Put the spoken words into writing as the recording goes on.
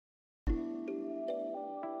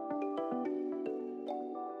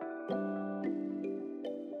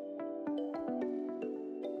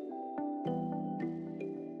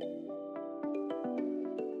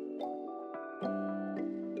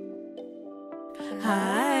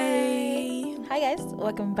Hi guys,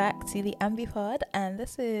 welcome back to the Ambipod, and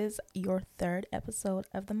this is your third episode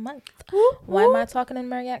of the month. Why am I talking in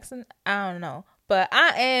Mary accent? I don't know, but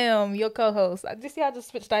I am your co-host. Did you see I just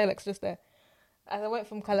switched dialects just there? I went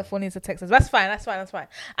from California to Texas. That's fine.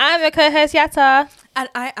 I'm your co-host, Yatta. And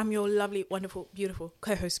I am your lovely, wonderful, beautiful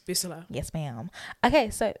co-host, Bisala. Yes, ma'am. Okay,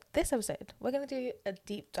 so this episode, we're going to do a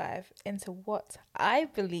deep dive into what I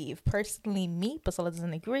believe, personally me, Bisala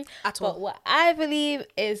doesn't agree, but what I believe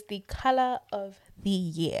is the colour of the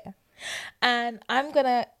year. And I'm going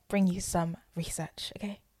to bring you some research,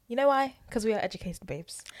 okay? You know why? Because we are educated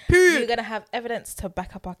babes. We're going to have evidence to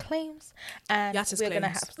back up our claims. And we're going to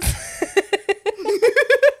have...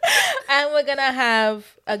 And we're gonna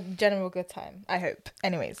have a general good time, I hope.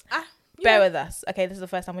 Anyways, bear with us. Okay, this is the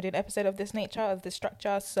first time we're doing an episode of this nature, of this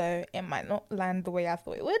structure, so it might not land the way I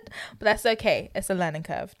thought it would, but that's okay. It's a learning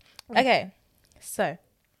curve. Okay, so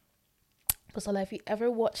Basala, have you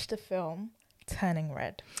ever watched the film Turning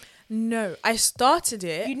Red? No, I started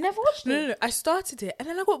it. You never watched it? No, I started it and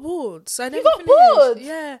then I got bored, so I never got finished. bored?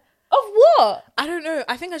 Yeah. Of what? I don't know.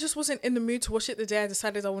 I think I just wasn't in the mood to watch it the day I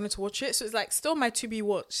decided I wanted to watch it. So it's like still my to be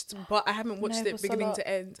watched, but I haven't watched it beginning to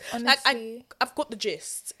end. Honestly. Like I've got the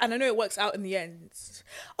gist and I know it works out in the end.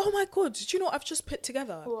 Oh my God, did you know what I've just put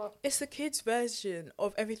together? What? It's the kids' version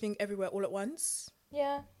of Everything Everywhere All at Once.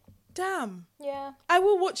 Yeah. Damn. Yeah. I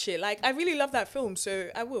will watch it. Like, I really love that film,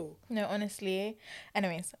 so I will. No, honestly.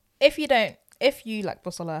 Anyways, if you like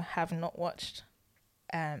Basala have not watched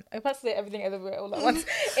I'm about to say Everything Everywhere All at Once.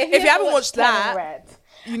 If you haven't watched that, Red,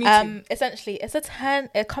 you need to. Essentially, it's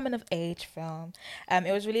a coming of age film.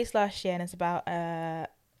 It was released last year and it's about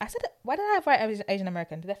I said, why did I write Asian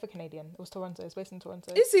American? They're for Canadian. It was Toronto. It's based in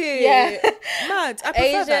Toronto. Is it? Yeah. Mad. I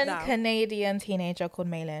prefer that now. Asian Canadian teenager called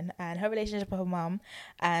Maylin, and her relationship with her mum,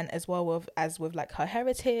 and as well with like her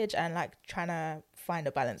heritage and like trying to find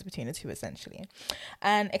a balance between the two essentially.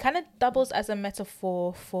 And it kind of doubles as a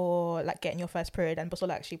metaphor for like getting your first period, and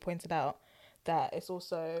Basola actually pointed out that it's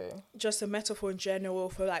also just a metaphor in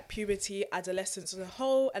general for like puberty, adolescence as a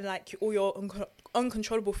whole, and like all your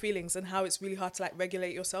uncontrollable feelings and how it's really hard to like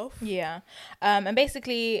regulate yourself. Yeah. And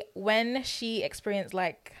basically when she experienced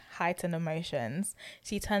like heightened emotions,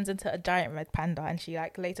 she turns into a giant red panda, and she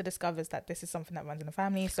like later discovers that this is something that runs in the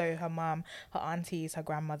family. So her mom, her aunties, her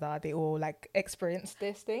grandmother, they all like experience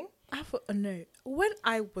this thing. I have a note. When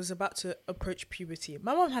I was about to approach puberty,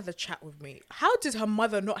 my mom had the chat with me. How did her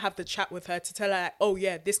mother not have the chat with her to tell her, like, oh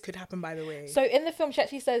yeah, this could happen, by the way? So in the film, she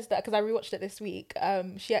actually says that, because I rewatched it this week,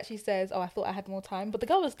 she actually says, oh, I thought I had more time. But the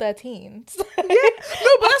girl was 13. So yeah. No,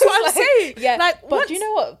 but that's what I'm saying. Yeah. Like, but do you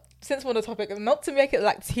know what? Since we're on the topic, not to make it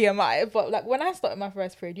like TMI, but like when I started my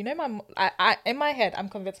first period, you know, I in my head, I'm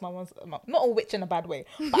convinced my mom's not a witch in a bad way,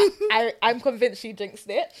 but I'm convinced she jinxed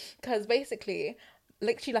it, because basically,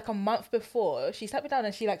 literally like a month before, she sat me down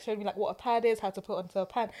and she like showed me like what a pad is, how to put onto a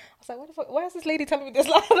pad. I was like, what the fuck? Why is this lady telling me this?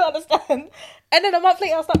 Like, I don't understand. And then a month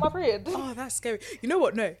later, I start my period. Oh, that's scary. You know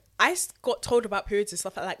what? No, I got told about periods and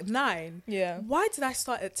stuff at like 9. Yeah. Why did I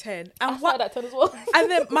start at 10? And I started at 10 as well.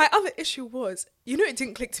 And then my other issue was, you know, it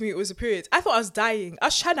didn't click to me it was a period. I thought I was dying. I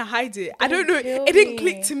was trying to hide it. I don't know. It didn't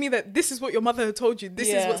click to me that this is what your mother had told you. This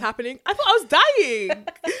is what's happening. I thought I was dying.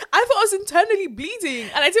 I thought I was internally bleeding.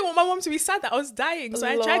 And I didn't want my mom to be sad that I was dying. So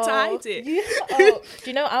I tried to hide it. Yeah. Oh, do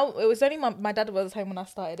you know, it was only my dad was home when I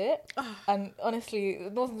started it. And honestly,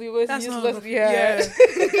 it was useless. Yeah.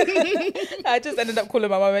 I just ended up calling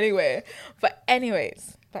my mom anyway. But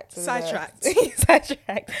anyways, back to sidetracked.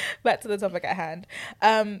 Back to the topic at hand.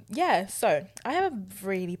 So I have a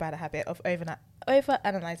really bad habit of over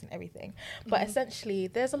analyzing everything, but essentially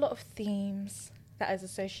there's a lot of themes that is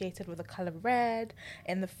associated with the color red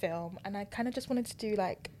in the film, and I kind of just wanted to do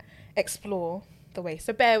like explore the way.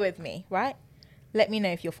 So bear with me, right? Let me know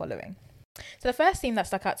if you're following. So the first theme that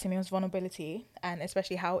stuck out to me was vulnerability, and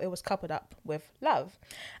especially how it was coupled up with love.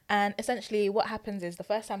 And essentially what happens is the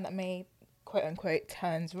first time that May quote unquote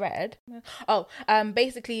turns red.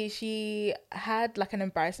 Basically she had like an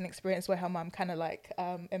embarrassing experience where her mum kind of like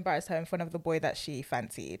embarrassed her in front of the boy that she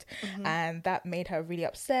fancied, and that made her really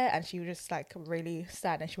upset, and she was just like really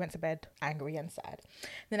sad, and she went to bed angry and sad.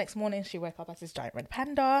 The next morning she woke up as this giant red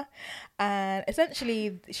panda, and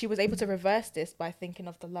essentially she was able to reverse this by thinking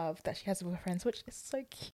of the love that she has with her friends, which is so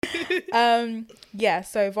cute.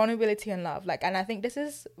 So vulnerability and love, like, and I think this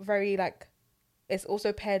is very like, it's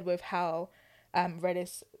also paired with how red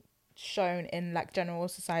is shown in like general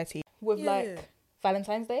society with like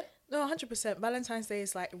Valentine's Day. No, 100%. Valentine's Day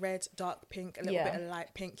is like red, dark pink, a little bit of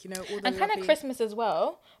light pink, you know, all the and kind of Christmas as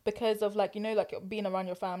well, because of like, you know, like being around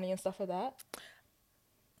your family and stuff like that.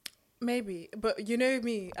 Maybe, but you know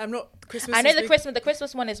me, I'm not Christmas. I know the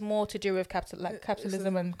Christmas one is more to do with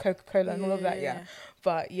capitalism and Coca-Cola and all of that. Yeah,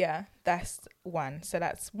 but yeah, that's one. So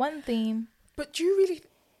that's one theme. But do you really?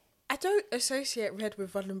 I don't associate red with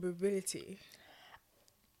vulnerability.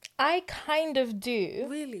 I kind of do,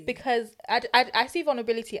 really, because I see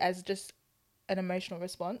vulnerability as just an emotional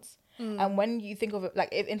response. And when you think of it,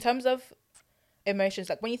 like in terms of emotions,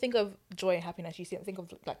 like when you think of joy and happiness, you think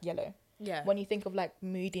of like yellow. Yeah. When you think of like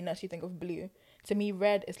moodiness, you think of blue. To me,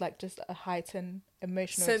 red is like just a heightened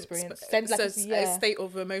emotional experience. A state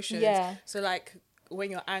of emotions. Yeah. So like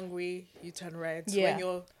when you're angry, you turn red. Yeah. When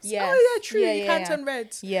you're true. you can turn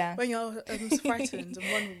red. Yeah. When you're frightened and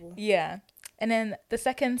vulnerable. Yeah. And then the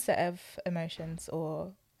second set of emotions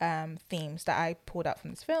or themes that I pulled out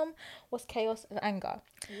from this film was chaos and anger.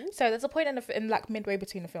 Ooh. So there's a point in like midway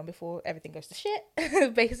between the film before everything goes to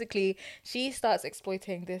shit. Basically, she starts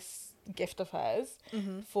exploiting this gift of hers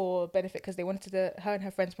for benefit, because her and her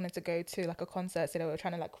friends wanted to go to like a concert, so they were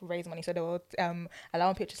trying to like raise money, so they were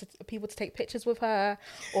allowing people to take pictures with her,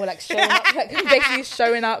 or like showing up, like basically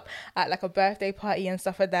showing up at like a birthday party and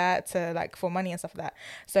stuff like that to like for money and stuff like that.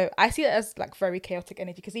 So I see it as like very chaotic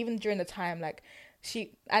energy, because even during the time, like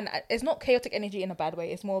it's not chaotic energy in a bad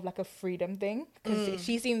way, it's more of like a freedom thing, because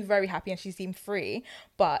she seemed very happy and she seemed free,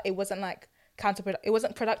 but it wasn't like it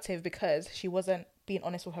wasn't productive, because she wasn't being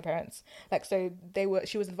honest with her parents. Like, so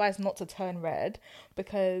she was advised not to turn red,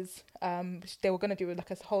 because they were going to do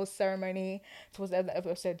like a whole ceremony towards the end of the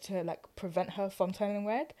episode to like prevent her from turning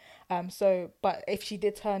red. But if she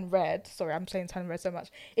did turn red, sorry, I'm saying turn red so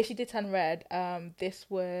much, if she did turn red, this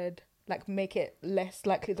would like make it less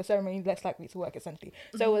likely, the ceremony less likely to work, essentially.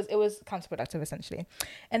 So it was counterproductive, essentially.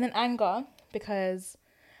 And then anger, because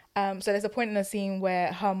so there's a point in the scene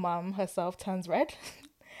where her mum herself turns red,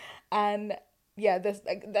 and there's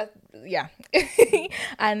like that,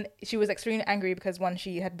 and she was extremely angry because one,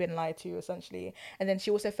 she had been lied to, essentially, and then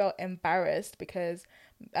she also felt embarrassed because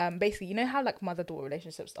basically, you know how like mother-daughter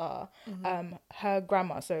relationships are. Her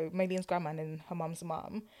grandma, so Maylene's grandma and then her mum's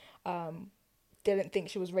mum, didn't think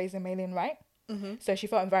she was raising Maylene right, so she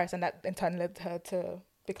felt embarrassed, and that in turn led her to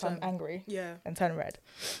become angry and turn red.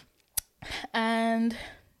 And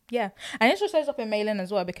it just shows up in Maylene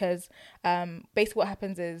as well, because basically what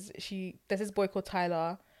happens is there's this boy called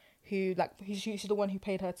Tyler who like she's the one who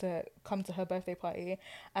paid her to come to her birthday party,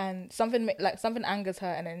 and something angers her,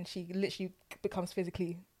 and then she literally becomes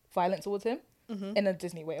physically violent towards him. In a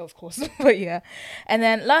Disney way, of course. But yeah. And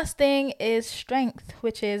then last thing is strength,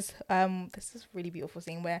 which is this is really beautiful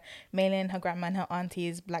scene where Maylene, her grandma and her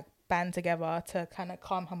aunties like band together to kind of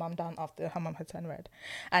calm her mum down after her mum had turned red.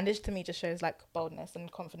 And this to me just shows like boldness and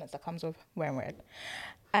confidence that comes with wearing red.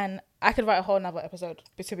 And I could write a whole nother episode,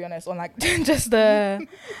 but to be honest, on like just the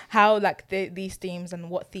how like these themes and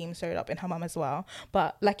what themes showed up in her mum as well.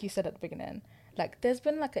 But like you said at the beginning, like there's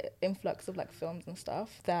been like an influx of like films and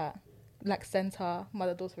stuff that like center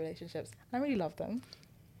mother-daughter relationships, and I really love them.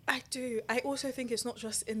 I do. I also think it's not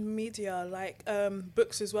just in media, like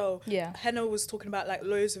books as well. Yeah. Henna was talking about like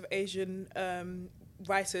loads of Asian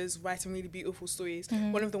writers writing really beautiful stories.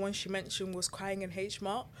 One of the ones she mentioned was Crying in H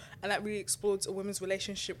Mart, and that really explored a woman's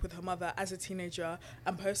relationship with her mother as a teenager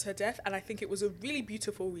and post her death, and I think it was a really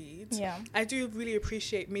beautiful read. Yeah. I do really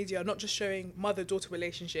appreciate media not just showing mother-daughter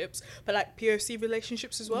relationships, but like POC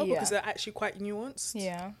relationships as well, because they're actually quite nuanced.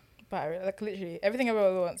 Yeah. But like literally everything I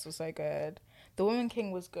wrote once was so good. The Woman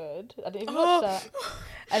King was good. I didn't even watch that.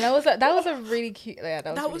 And that was a really cute. Yeah,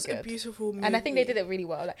 that was really a beautiful movie. And I think they did it really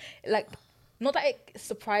well. Like not that it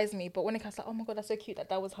surprised me, but when it comes like, oh my god, that's so cute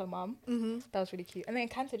that was her mum. That was really cute. And then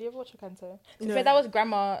Encanto, do you ever watch Encanto? No. That was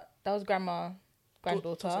grandma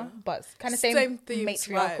granddaughter, but kind of same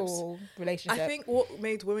matriarchal relationship. I think what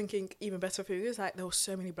made Woman King even better for me is like there were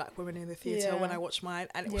so many black women in the theatre when I watched mine,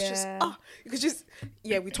 and it was just you could just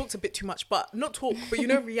we talked a bit too much, but you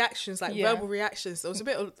know, reactions, like verbal reactions, there was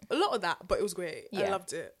a lot of that, but it was great. I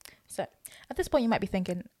loved it. So at this point you might be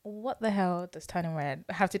thinking, what the hell does turning red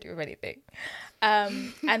have to do with anything?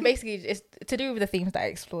 And basically it's to do with the themes that I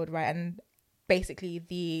explored, right? And basically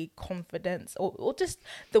the confidence or just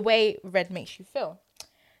the way red makes you feel.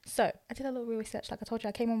 So I did a little research, like I told you,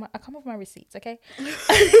 I come with my receipts, okay?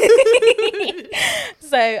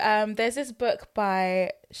 So there's this book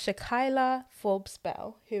by Shakila Forbes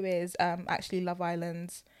Bell, who is actually Love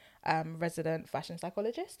Island's resident fashion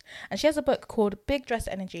psychologist, and she has a book called Big Dress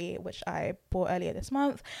Energy, which I bought earlier this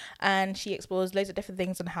month, and she explores loads of different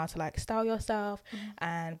things on how to like style yourself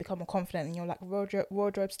and become more confident in your like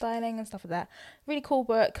wardrobe styling and stuff like that. Really cool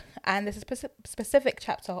book. And there's a specific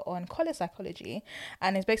chapter on color psychology,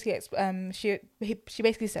 and it's basically she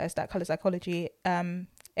basically says that color psychology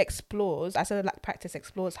explores, I said like practice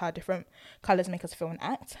explores how different colours make us feel and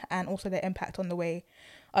act, and also their impact on the way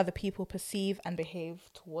other people perceive us and behave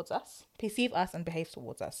towards us.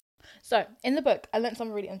 So in the book, I learned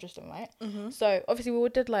something really interesting, right? So obviously we all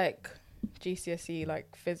did like GCSE,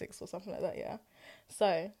 like physics or something like that, yeah.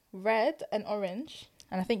 So red and orange,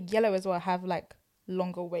 and I think yellow as well, have like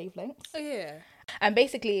longer wavelengths. Oh yeah. And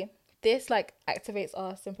basically this like activates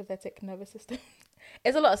our sympathetic nervous system.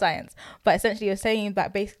 It's a lot of science, but essentially you're saying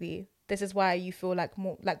that basically this is why you feel like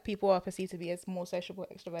more like people are perceived to be as more sociable,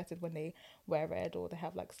 extroverted when they wear red or they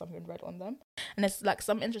have like something red on them. And it's like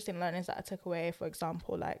some interesting learnings that I took away. For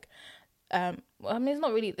example, like well, I mean, it's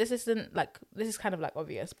not really, this is kind of like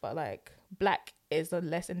obvious, but like black is a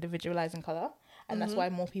less individualizing color, and that's why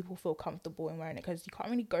more people feel comfortable in wearing it, because you can't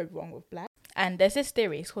really go wrong with black. And there's this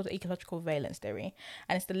theory, it's called the ecological valence theory,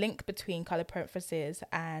 and it's the link between color preferences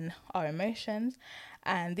and our emotions,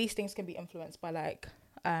 and these things can be influenced by like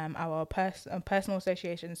our personal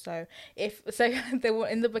associations. So they were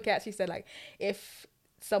in the book, it actually said like if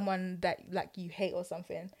someone that like you hate or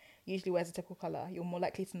something usually wears a typical color, you're more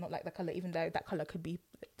likely to not like the color, even though that color could be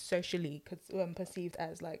socially perceived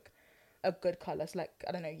as like a good color. So like,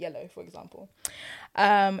 I don't know, yellow for example.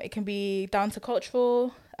 It can be down to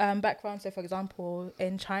cultural background. So for example,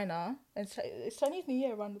 in China, it's Chinese New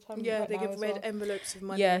Year around the time. Yeah, right they now give as red well. envelopes of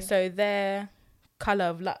money. Yeah, so their color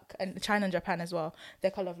of luck, and China and Japan as well,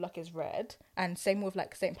 their color of luck is red, and same with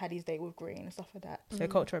like St. Paddy's Day with green and stuff like that. So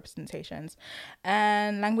cultural representations.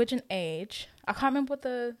 And language and age, I can't remember what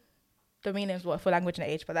the meanings were for language and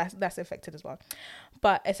age, but that's affected as well.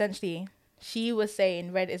 But essentially she was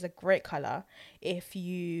saying red is a great color if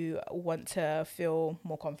you want to feel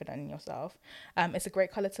more confident in yourself. It's a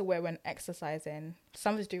great color to wear when exercising.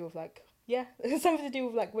 Something to do with like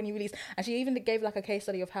when you release. And she even gave like a case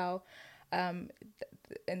study of how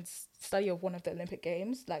in study of one of the Olympic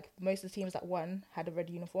Games, like most of the teams that won had a red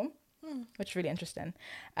uniform, which is really interesting.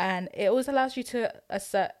 And it always allows you to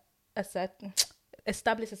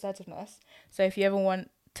establish assertiveness. So if you ever want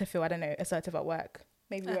to feel, I don't know, assertive at work,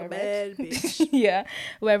 maybe wear red. Bitch. Yeah,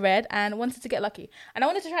 wear red. And wanted to get lucky. And I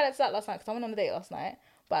wanted to try that last night because I went on a date last night.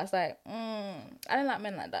 But I was like, I don't like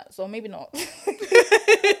men like that, so maybe not.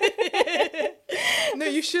 No,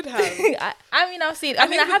 you should have. I mean, I've seen. I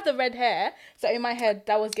have the red hair, so in my head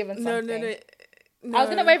that was given something. No. I was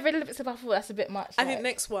gonna wear red lipstick, but I thought that's a bit much. I think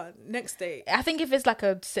next date. I think if it's like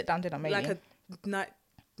a sit down dinner, maybe like a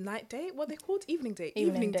night date. What are they called? Evening date.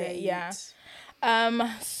 Evening date. Yeah.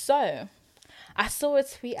 So I saw a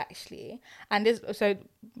tweet actually, and this was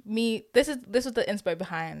the inspo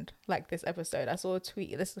behind like this episode. I saw a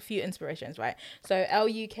tweet. There's a few inspirations, right? So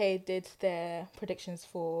LUK did their predictions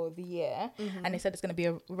for the year, and they said it's going to be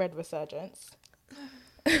a red resurgence,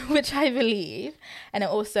 which I believe. And it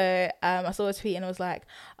also, I saw a tweet and it was like,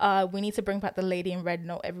 we need to bring back the lady in red.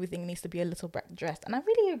 Not everything needs to be a little black dressed, and I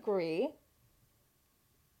really agree.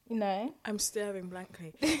 You know, I'm staring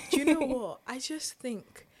blankly. Do you know what? I just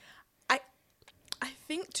think. I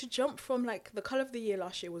think to jump from like the colour of the year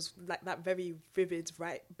last year was like that very vivid,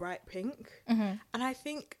 bright pink. And I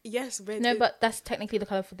think, yes, red. No, but that's technically the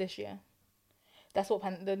colour for this year. That's what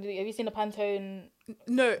have you seen the Pantone?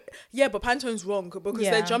 No, yeah, but Pantone's wrong because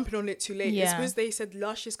they're jumping on it too late. Yeah. It's because they said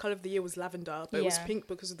last year's colour of the year was lavender, but it was pink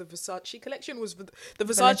because of the Versace collection. Was the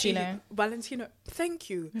Versace Valentino? Thank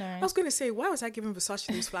you. No. I was going to say, why was I giving Versace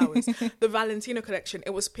these flowers? The Valentino collection,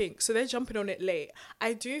 it was pink, so they're jumping on it late.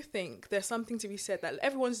 I do think there's something to be said that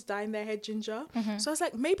everyone's dyeing their hair ginger. So I was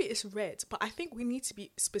like, maybe it's red, but I think we need to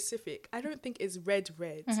be specific. I don't think it's red.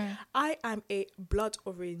 I am a blood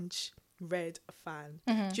orange red fan.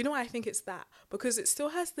 Do you know why I think it's that? Because it still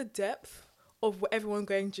has the depth of everyone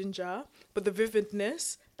going ginger, but the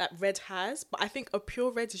vividness that red has. But I think a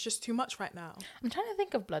pure red is just too much right now. I'm trying to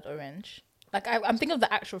think of blood orange. Like I'm thinking of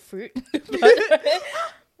the actual fruit.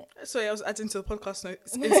 Sorry, I was adding to the podcast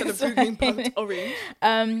notes instead of googling blood orange.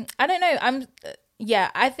 I don't know.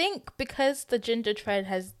 I think because the ginger trend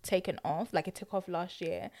has taken off, like it took off last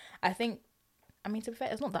year. I mean, to be fair,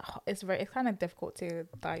 it's not that hot. It's kind of difficult to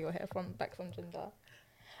dye your hair from ginger.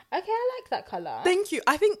 Okay, I like that colour. Thank you.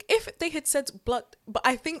 I think if they had said blood, but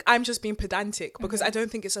I think I'm just being pedantic because I don't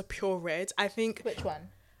think it's a pure red. I think... Which one?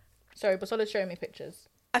 Sorry, Basola's showing me pictures.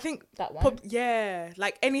 I think... That one?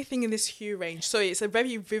 Like anything in this hue range. So it's a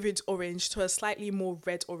very vivid orange to a slightly more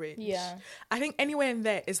red orange. Yeah. I think anywhere in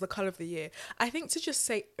there is the colour of the year. I think to just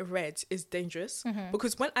say red is dangerous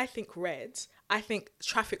because when I think red, I think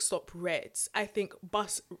traffic stop reds. I think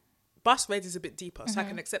bus bus red is a bit deeper, so I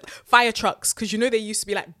can accept fire trucks, because you know they used to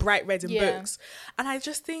be like bright red in books. And I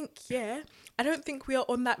just think, I don't think we are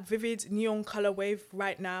on that vivid neon color wave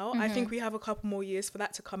right now. I think we have a couple more years for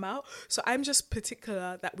that to come out. So I'm just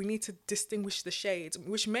particular that we need to distinguish the shades,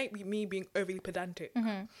 which may be me being overly pedantic.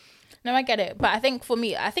 No, I get it. But I think for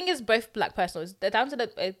me, I think it's both like personal. It's down to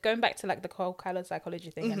the, going back to like the whole color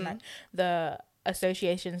psychology thing and like the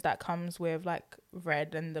associations that comes with like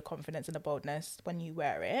red and the confidence and the boldness when you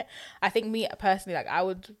wear it. I think me personally, like I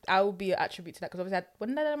would be an attribute to that, because obviously when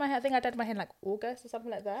did I dye my hair? I think I dyed my hair in like August or something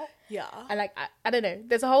like that. Yeah. And like I don't know,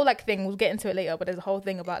 there's a whole like thing, we'll get into it later, but there's a whole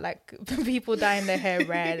thing about like people dyeing their hair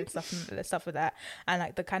red and stuff with that, and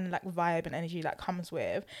like the kind of like vibe and energy that comes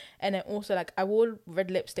with. And then also like I wore red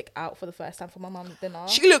lipstick out for the first time for my mum's dinner.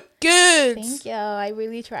 She looked good. Thank you. I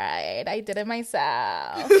really tried. I did it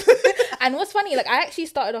myself. And what's funny, like I actually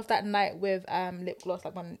started off that night with lip gloss,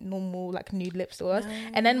 like my normal like nude lip gloss,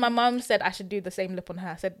 and then my mum said I should do the same lip on her.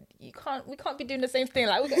 I said we can't be doing the same thing.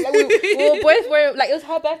 Like we were both wearing, like it was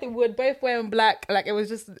her birthday, we were both wearing black. Like it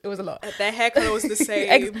was a lot. Their hair color was the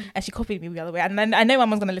same. And she copied me the other way. And I know my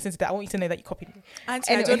mum's gonna listen to that. I want you to know that you copied me.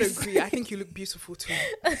 Auntie, I don't agree. I think you look beautiful too.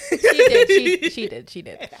 She did.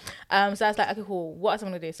 So I was like, okay, cool. What else am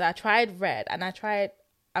I gonna do? So I tried red, and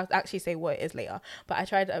I'll actually say what it is later, but I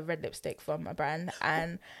tried a red lipstick from a brand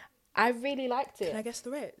and I really liked it. Can I guess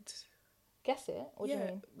the red? Guess it? What do you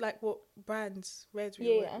mean? Like what brands red?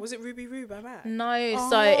 Yeah. Was it Ruby Roo by MAC? No,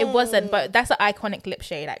 so it wasn't, but that's an iconic lip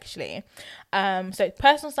shade actually. So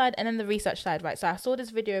personal side and then the research side, right? So I saw this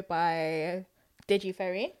video by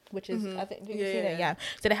DigiFairy, which is I think you've seen it, yeah.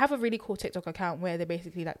 So they have a really cool TikTok account where they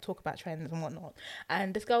basically like talk about trends and whatnot.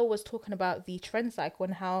 And this girl was talking about the trend cycle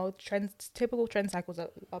and how typical trend cycles are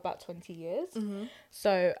about 20 years.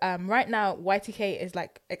 So right now Y2K is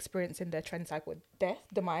like experiencing their trend cycle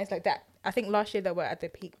demise like that. I think last year they were at their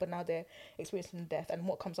peak, but now they're experiencing death. And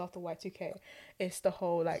what comes after Y2K is the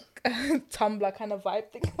whole like Tumblr kind of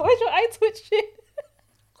vibe thing. Why's your eye twitching?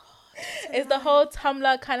 It's the whole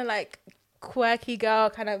Tumblr kind of like quirky girl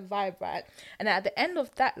kind of vibe, right? And at the end of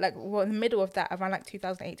that, like in the middle of that, around like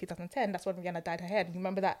 2008 2010, that's when Rihanna dyed her hair. And you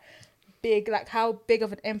remember that big, like how big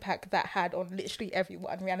of an impact that had on literally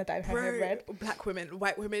everyone. Rihanna dyed her hair red. Black women,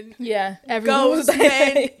 white women, everyone, girls,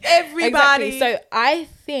 men, everybody. Exactly. So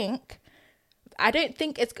I don't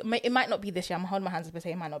think it might not be this year. I'm holding my hands up and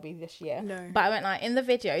saying it might not be this year. No. But I went like in the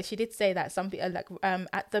video, she did say that some people like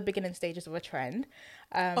at the beginning stages of a trend.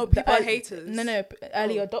 People are haters. No,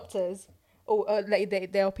 early adopters. Or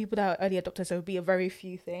like there are people that are early adopters, so it'll be a very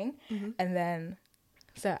few thing, and then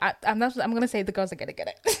so I'm gonna say the girls are gonna get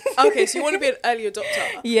it. Okay, so you want to be an early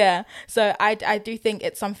adopter? Yeah. So I do think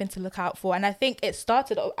it's something to look out for, and I think I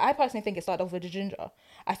personally think it started off with the ginger.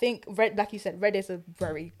 I think red, like you said, red is a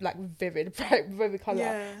very like vivid, very color.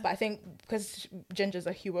 Yeah. But I think because ginger's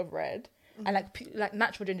a hue of red. And like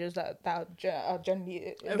natural gingers that are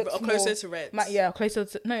generally closer to red.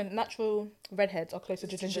 Natural redheads are closer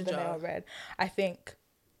to ginger than they are red. I think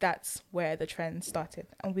that's where the trend started,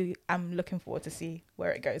 and I'm looking forward to see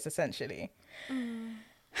where it goes. Essentially,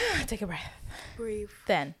 take a breath, breathe.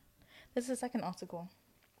 Then there's a second article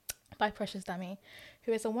by Precious Dami,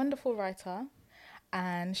 who is a wonderful writer,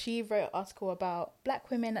 and she wrote an article about Black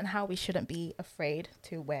women and how we shouldn't be afraid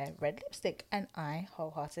to wear red lipstick, and I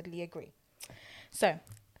wholeheartedly agree. So,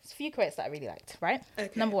 there's a few quotes that I really liked, right?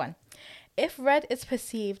 Okay. Number 1, if red is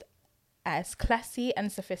perceived as classy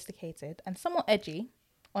and sophisticated and somewhat edgy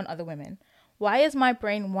on other women, why is my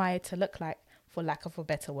brain wired to look like, for lack of a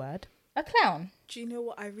better word, a clown? Do you know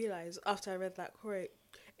what I realised after I read that quote?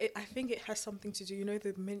 I think it has something to do, you know,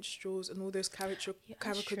 the minstrels and all those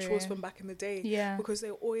caricatures from back in the day. Yeah. Because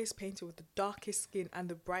they're always painted with the darkest skin and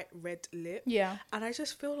the bright red lip. Yeah. And I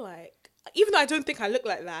just feel like, even though I don't think I look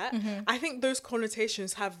like that, I think those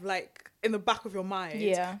connotations have like in the back of your mind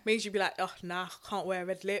made you be like, oh, nah, I can't wear a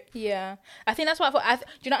red lip. Yeah. I think that's what I thought. Do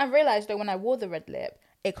you know, I realised though when I wore the red lip,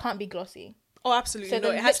 it can't be glossy. Oh, absolutely. So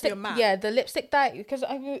no, it has to be a matte. Yeah, the lipstick that, because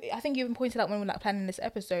I think you even pointed out when we were like planning this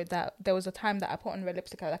episode that there was a time that I put on red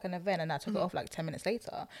lipstick at like an event and I took it off like 10 minutes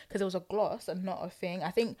later because it was a gloss and not a thing.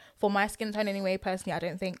 I think for my skin tone anyway, personally, I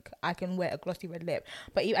don't think I can wear a glossy red lip.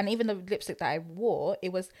 But even the lipstick that I wore,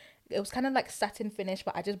 it was kind of like satin finish,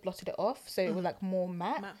 but I just blotted it off, so it was like more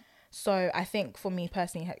matte. So I think for me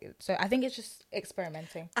personally, I think it's just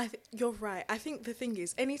experimenting. You're right. I think the thing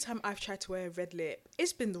is, anytime I've tried to wear a red lip,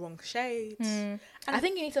 it's been the wrong shade. I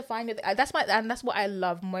think you need to find it. That's what I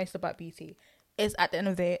love most about beauty. is at the end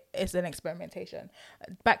of the day, it's an experimentation.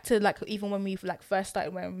 Back to like even when we like first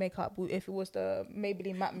started wearing makeup, if it was the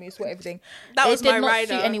Maybelline matte mousse or everything, that was my did not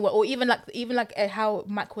rider. suit anywhere. Or even like how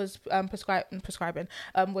Mac was prescribing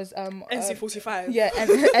was NC45. yeah, and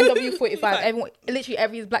NW45. Everyone, literally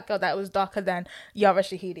every black girl that was darker than Yara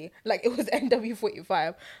Shahidi, like it was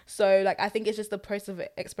NW45. So like I think it's just the process of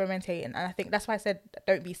experimenting, and I think that's why I said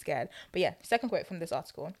don't be scared. But yeah, second quote from this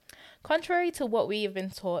article: contrary to what we have been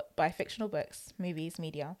taught by fictional books, movies,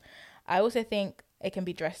 media, I also think it can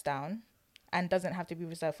be dressed down and doesn't have to be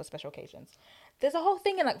reserved for special occasions. There's a whole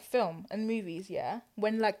thing in like film and movies, yeah,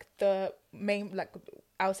 when like the main, like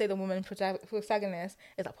I would say the woman protagonist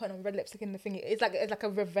is like putting on red lipstick in the thingy. It's like a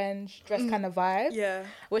revenge dress kind of vibe, yeah,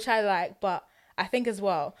 which I like. But I think as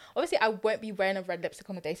well, obviously I won't be wearing a red lipstick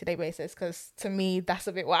on a day-to-day basis because to me that's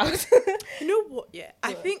a bit wild. You know what? Yeah,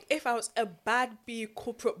 I think if I was a bad B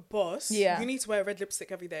corporate boss, Yeah. you need to wear a red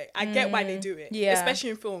lipstick every day. I get why they do it, Yeah.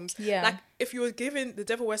 especially in films. Yeah. Like if you were given The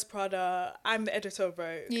Devil Wears Prada, I'm the editor of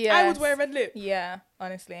Vogue. Yes. I would wear a red lip, Yeah,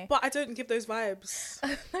 honestly. but I don't give those vibes. No,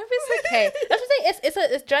 it's okay. That's what I'm saying.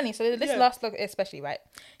 It's journey. So this Yeah. last look, especially, right?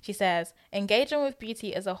 She says, engaging with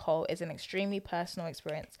beauty as a whole is an extremely personal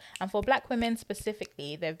experience, and for Black women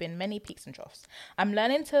specifically, there have been many peaks and troughs. I'm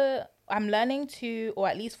learning to, or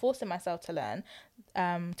at least forcing myself to learn,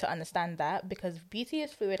 to understand that, because beauty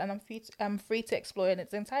is fluid, and I'm free to explore in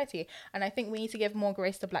its entirety. And I think we need to give more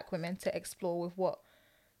grace to Black women to explore with what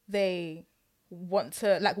they want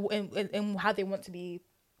to, like, in how they want to be.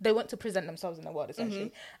 They want to present themselves in the world, essentially.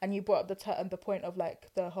 Mm-hmm. And you brought up the point of like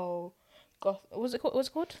the whole goth. What's it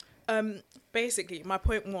called? Basically, my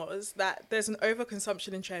point was that there's an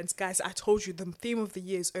overconsumption in trends. Guys, I told you the theme of the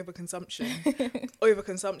year is overconsumption.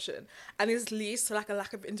 Overconsumption. And it leads to like a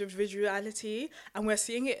lack of individuality. And we're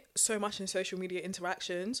seeing it so much in social media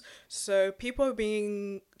interactions. So people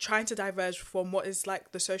are trying to diverge from what is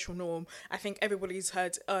like the social norm. I think everybody's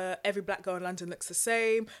heard every Black girl in London looks the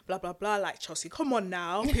same, blah, blah, blah. Like, Chelsea, come on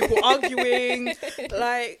now. People arguing.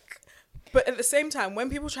 Like... But at the same time, when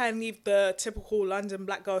people try and leave the typical London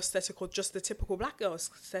Black girl aesthetic or just the typical Black girl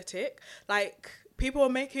aesthetic, like, people are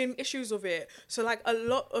making issues of it. So, like, a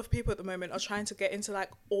lot of people at the moment are trying to get into,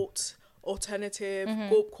 like, alternative,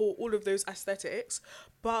 altcore, all of those aesthetics.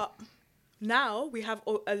 But now we have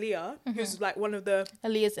Aaliyah, who's, like, one of the...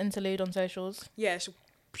 Aaliyah's interlude on socials. Yeah, she's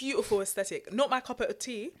beautiful aesthetic. Not my cup of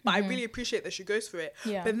tea, but I really appreciate that she goes for it.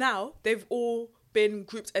 Yeah. But now they've all been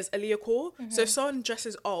grouped as Aaliyah core. So if someone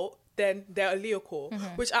dresses alt, then they're Aaliyah core,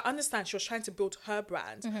 which I understand she was trying to build her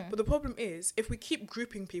brand. But the problem is, if we keep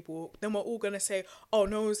grouping people, then we're all going to say, oh,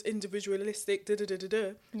 no, it's individualistic,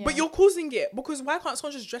 da-da-da-da-da. Yeah. But you're causing it, because why can't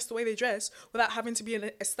someone just dress the way they dress without having to be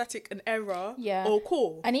an aesthetic, an era, or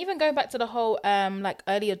core? And even going back to the whole like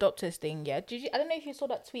early adopters thing, yeah. I don't know if you saw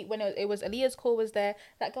that tweet when it was Aaliyah's core was there.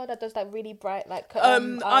 That girl that does that really bright like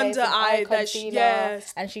under eye concealer,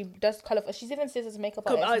 yes, and she does colour. She's even scissors makeup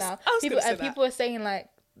Come, artist now. I was gonna say that. People are saying like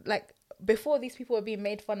before these people were being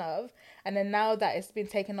made fun of, and then now that it's been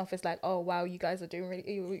taken off, it's like, oh wow, you guys are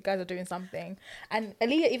doing something. And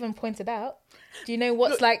Aaliyah even pointed out, do you know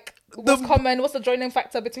what's common? What's the joining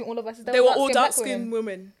factor between all of us? They were all dark-skinned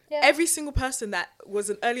women. Yeah. Every single person that was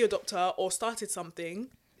an early adopter or started something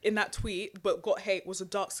in that tweet but got hate was a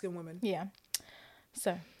dark-skinned woman. Yeah.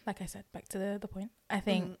 So, like I said, back to the point. I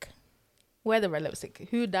think wear the red lipstick.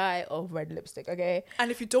 Who die of red lipstick, okay? And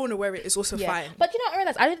if you don't want to wear it, it's also fine. But you know what I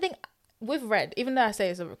realised? I don't think, with red, even though I say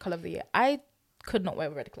it's a colour of the year, I could not wear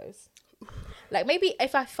red clothes. Like, maybe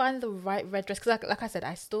if I find the right red dress, because like I said,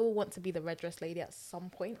 I still want to be the red dress lady at some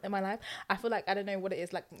point in my life. I feel like, I don't know what it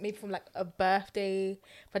is, like maybe from like a birthday,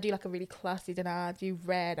 if I do like a really classy dinner, I do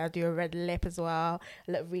red, I do a red lip as well,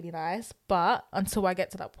 I look really nice. But until I get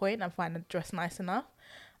to that point and find a dress nice enough,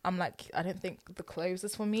 I'm like, I don't think the clothes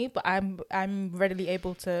is for me, but I'm readily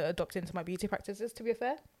able to adopt into my beauty practices, to be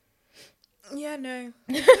fair. Yeah, no.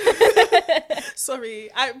 Sorry,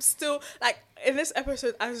 I'm still, like, in this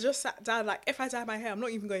episode, I was just sat down, like, if I dye my hair, I'm not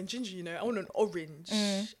even going ginger, you know, I want an orange.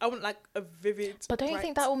 I want, like, a vivid, But don't you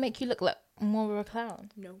think that will make you look like more of a clown?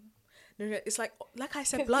 No, it's like I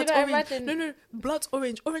said, 'Cause blood you know, orange. imagine- No, blood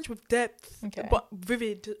orange with depth, Okay. but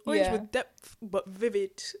vivid. Orange Yeah. with depth, but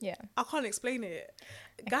vivid. Yeah. I can't explain it.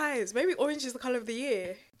 Guys, maybe orange is the colour of the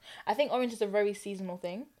year. I think orange is a very seasonal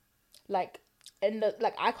thing. Like,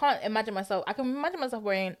 I can't imagine myself. I can imagine myself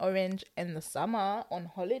wearing orange in the summer on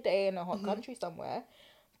holiday in a hot country somewhere,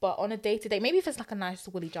 but on a day to day, maybe if it's like a nice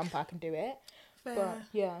woolly jumper, I can do it. Fair. But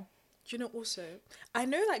yeah, Do you know also, I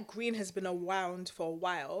know like green has been around for a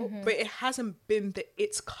while, but it hasn't been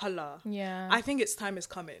its colour. yeah, I think its time is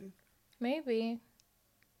coming. maybe.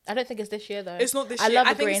 I don't think it's this year though. It's not this I year. love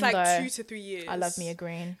I a think green, it's like though. 2 to 3 years. I love me a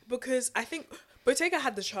green. Because I think Bottega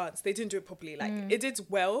had the chance. They didn't do it properly. Like it did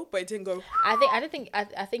well, but it didn't go. I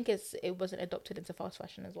think it wasn't adopted into fast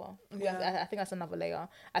fashion as well. Yeah. I think that's another layer.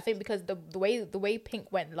 I think because the way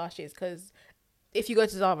pink went last year is because if you go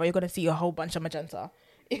to Zara, you're gonna see a whole bunch of magenta.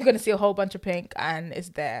 You're gonna see a whole bunch of pink, and it's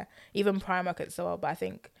there. Even Primark as well. But I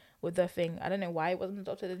think with the thing, I don't know why it wasn't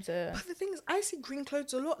adopted into. But the thing is, I see green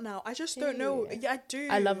clothes a lot now. I just don't know. Yeah, I do.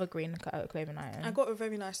 I love a green clothing item. I got a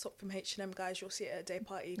very nice top from H&M, guys. You'll see it at a day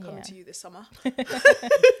party coming to you this summer.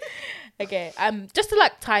 Okay. Just to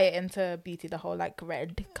like tie it into beauty, the whole like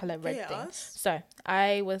red thing. So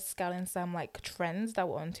I was scouting some like trends that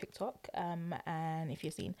were on TikTok. And if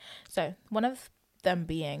you've seen, so one of them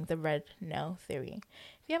being the red nail theory.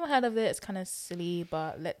 If you haven't heard of it, it's kind of silly,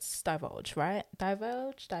 but let's divulge, right?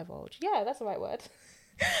 Divulge. Yeah, that's the right word.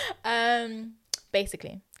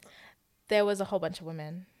 Basically, there was a whole bunch of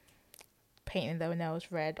women painting their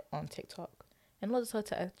nails red on TikTok in order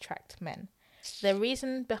to attract men. The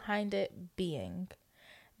reason behind it being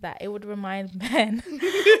that it would remind men.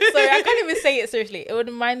 Sorry, I can't even say it seriously. It would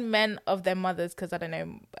remind men of their mothers because I don't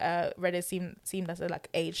know. Red is seemed as a like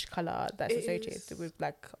aged color that's associated with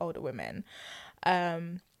like older women,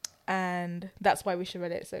 and that's why we should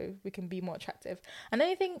red it so we can be more attractive. And the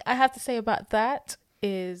only thing I have to say about that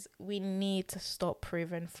is we need to stop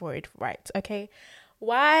proving Freud right. Okay,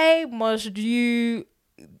 why must you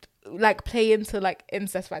like play into like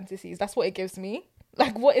incest fantasies? That's what it gives me.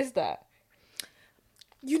 Like, what is that?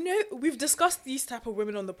 You know, we've discussed these type of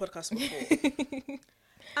women on the podcast before.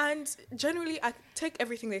 And generally, I take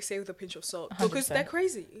everything they say with a pinch of salt because 100%. they're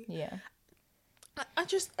crazy. Yeah. I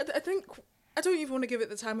think I don't even want to give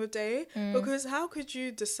it the time of day because how could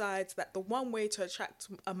you decide that the one way to attract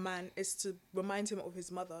a man is to remind him of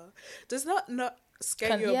his mother? Does that not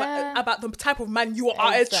scare you about the type of man you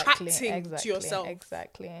are attracting to yourself?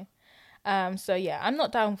 Exactly. So yeah, I'm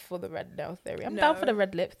not down for the red nail theory. I'm down for the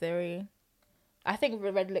red lip theory. I think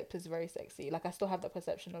the red lip is very sexy. Like, I still have that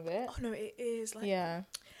perception of it. Oh, no, it is. Like, yeah.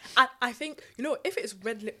 I think, you know, if it's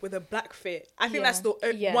red lip with a black fit, I think that's the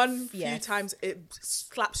few times it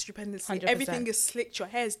slaps stupendously. 100%. Everything is slicked. Your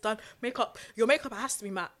hair is done. Your makeup has to be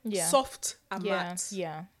matte. Yeah. Soft and matte.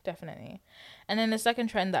 Yeah, definitely. And then the second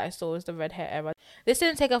trend that I saw was the red hair era. This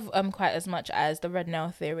didn't take off quite as much as the red nail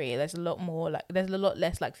theory. There's a lot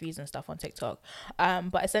less like views and stuff on TikTok.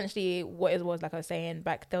 But essentially what it was, like I was saying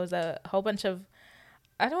back, there was a whole bunch of,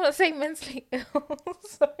 I don't want to say mentally ill,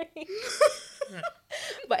 sorry.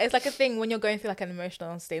 But it's like a thing when you're going through like an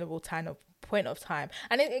emotional unstable point of time.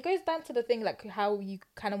 And it goes down to the thing like how you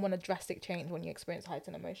kind of want a drastic change when you experience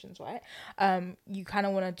heightened emotions, right? You kind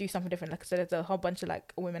of want to do something different. Like I said, there's a whole bunch of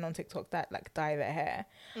like women on TikTok that like dye their hair.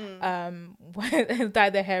 Dye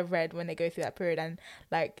their hair red when they go through that period, and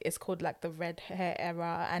like it's called like the red hair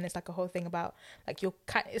era, and it's like a whole thing about like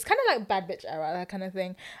it's kind of like bad bitch era, that kind of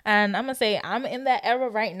thing. And I'm gonna say I'm in that era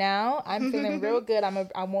right now. I'm feeling real good.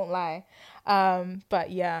 I won't lie.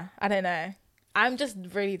 But yeah, I don't know. I'm just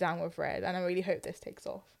really down with red, and I really hope this takes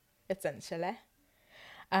off, essentially.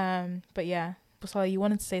 But yeah, so you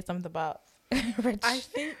wanted to say something about red? I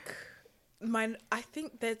think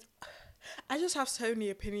that I just have so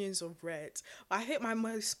many opinions of red. But I think my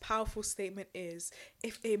most powerful statement is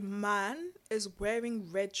if a man is wearing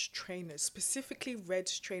red trainers, specifically red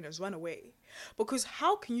trainers, run away. Because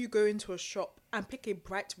how can you go into a shop and pick a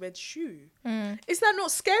bright red shoe? Is that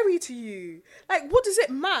not scary to you? Like, what does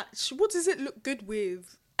it match? What does it look good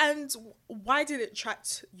with? And why did it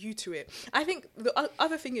attract you to it? I think the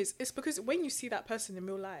other thing is, it's because when you see that person in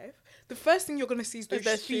real life, the first thing you're going to see is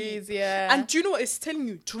those shoes. Yeah. And do you know what it's telling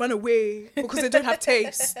you? To run away because they don't have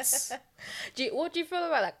tastes. What do you feel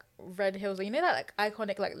about like red heels? You know that like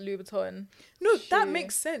iconic like Louis Vuitton No, shoe? That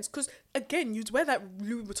makes sense because again, you'd wear that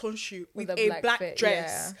Louis Vuitton shoe with a black fit,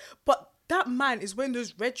 dress. Yeah. But that man is wearing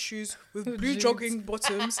those red shoes with blue jogging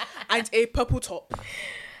bottoms and a purple top.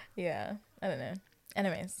 Yeah, I don't know.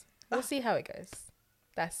 Anyways, we'll see how it goes.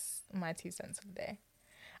 That's my 2 cents of the day.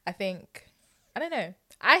 I don't know.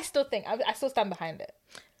 I still stand behind it.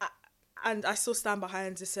 And I still stand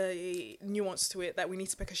behind this nuance to it that we need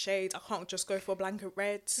to pick a shade. I can't just go for blanket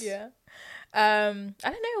reds. Yeah. I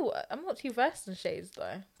don't know. I'm not too versed in shades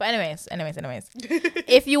though. But anyways.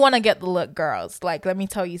 If you want to get the look, girls, like, let me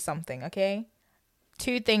tell you something, okay?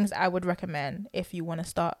 2 things I would recommend if you want to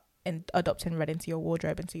start adopting red into your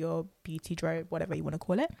wardrobe, into your beauty drobe, whatever you want to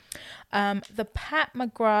call it. The Pat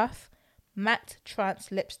McGrath Matte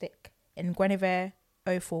Trance Lipstick in Guinevere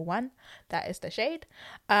 041. That is the shade.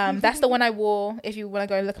 That's the one I wore. If you want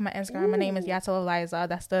to go look at my Instagram, my name is Yatel Eliza.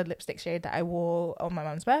 That's the lipstick shade that I wore on my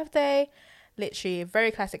mum's birthday. Literally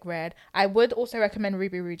very classic red. I would also recommend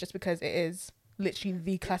Ruby Rouge just because it is literally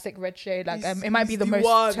the classic red shade. Like it might be the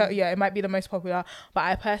most it might be the most popular, but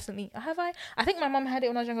I personally I think my mum had it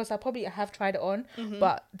when I was younger, so I probably have tried it on,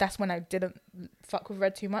 but that's when I didn't fuck with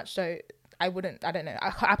red too much, so I don't know,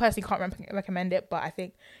 I personally can't recommend it, but I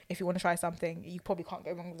think if you want to try something, you probably can't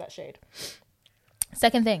go wrong with that shade.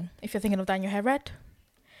 Second thing, if you're thinking of dyeing your hair red,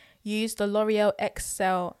 use the L'Oreal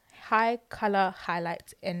XL High Color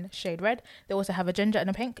Highlight in shade red. They also have a ginger and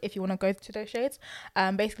a pink if you want to go to those shades.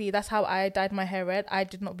 Basically that's how I dyed my hair red. I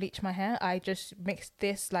did not bleach my hair. I just mixed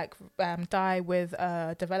this like dye with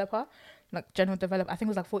a developer, like general developer. I think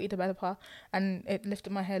it was like 40 developer, and it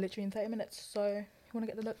lifted my hair literally in 30 minutes. So if you want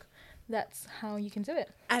to get the look, that's how you can do it.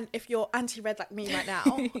 And if you're anti-red like me right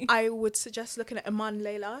now, I would suggest looking at Iman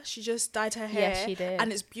Layla. She just dyed her hair. Yes, she did.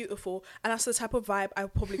 And it's beautiful. And that's the type of vibe I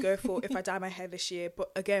would probably go for if I dye my hair this year.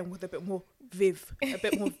 But again, with a bit more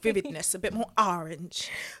vividness, a bit more orange.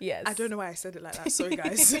 Yes. I don't know why I said it like that. Sorry,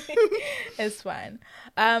 guys. It's fine.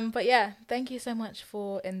 But yeah, thank you so much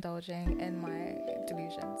for indulging in my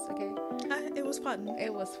delusions, okay? It was fun.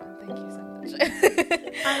 It was fun. Thank you so much.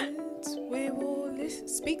 And we will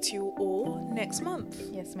speak to you all next month.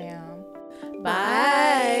 Yes, ma'am.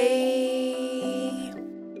 Bye.